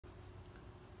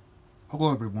Hello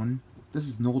everyone, this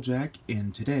is Jack,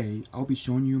 and today I'll be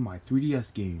showing you my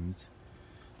 3DS games.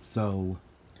 So,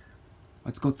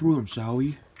 let's go through them, shall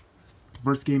we? The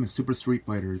first game is Super Street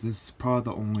Fighters. This is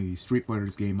probably the only Street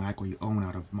Fighters game I actually own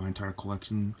out of my entire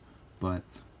collection, but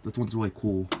this one's really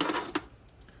cool.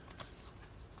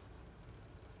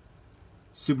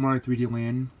 Super Mario 3D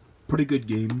Land, pretty good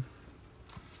game.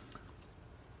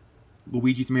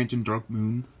 Luigi's Mansion Dark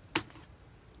Moon.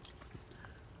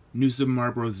 New Super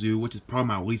Mario Bros. Zoo, which is probably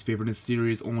my least favorite in the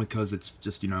series, only because it's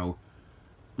just,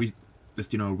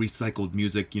 recycled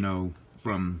music,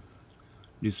 from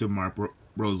New Super Mario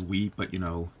Bros. Wii, but,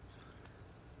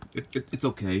 it's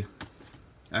okay.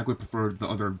 I actually prefer the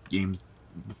other games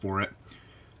before it.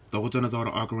 The Legend of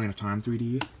Zelda Ocarina of Time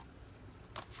 3D.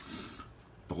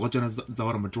 The Legend of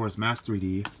Zelda Majora's Mask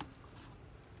 3D.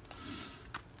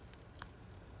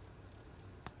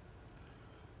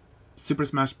 Super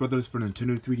Smash Bros. For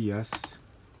Nintendo 3DS.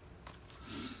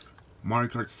 Mario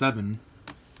Kart 7.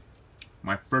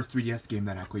 My first 3DS game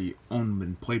that I actually owned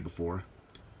and played before.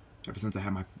 Ever since I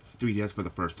had my 3DS for the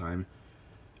first time.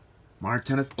 Mario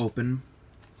Tennis Open.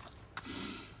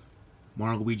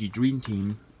 Mario Luigi Dream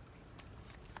Team.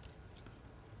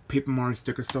 Paper Mario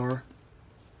Sticker Star.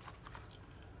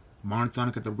 Mario and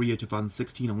Sonic at the Rio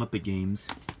 2016 Olympic Games.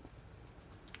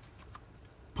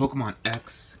 Pokemon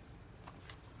X.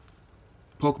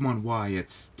 Pokemon Y,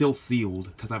 it's still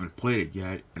sealed because I haven't played it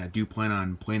yet, and I do plan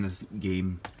on playing this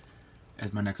game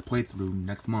as my next playthrough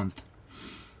next month.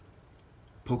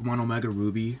 Pokemon Omega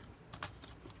Ruby.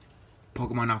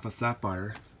 Pokemon Alpha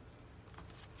Sapphire.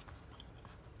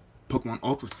 Pokemon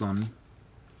Ultra Sun.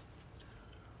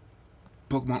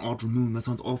 Pokemon Ultra Moon, this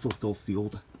one's also still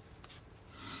sealed.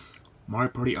 Mario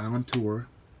Party Island Tour.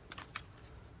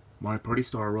 Mario Party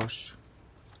Star Rush.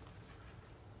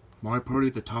 Mario Party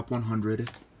The Top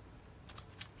 100,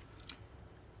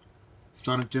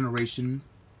 Sonic Generation,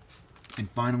 and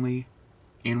finally,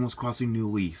 Animals Crossing New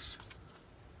Leaf.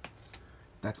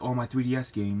 That's all my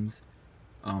 3DS games.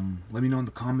 Let me know in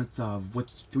the comments of which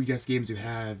 3DS games you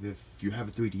have if you have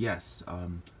a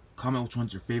 3DS. Comment which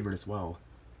one's your favorite as well.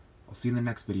 I'll see you in the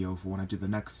next video for when I do the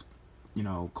next,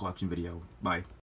 collection video. Bye.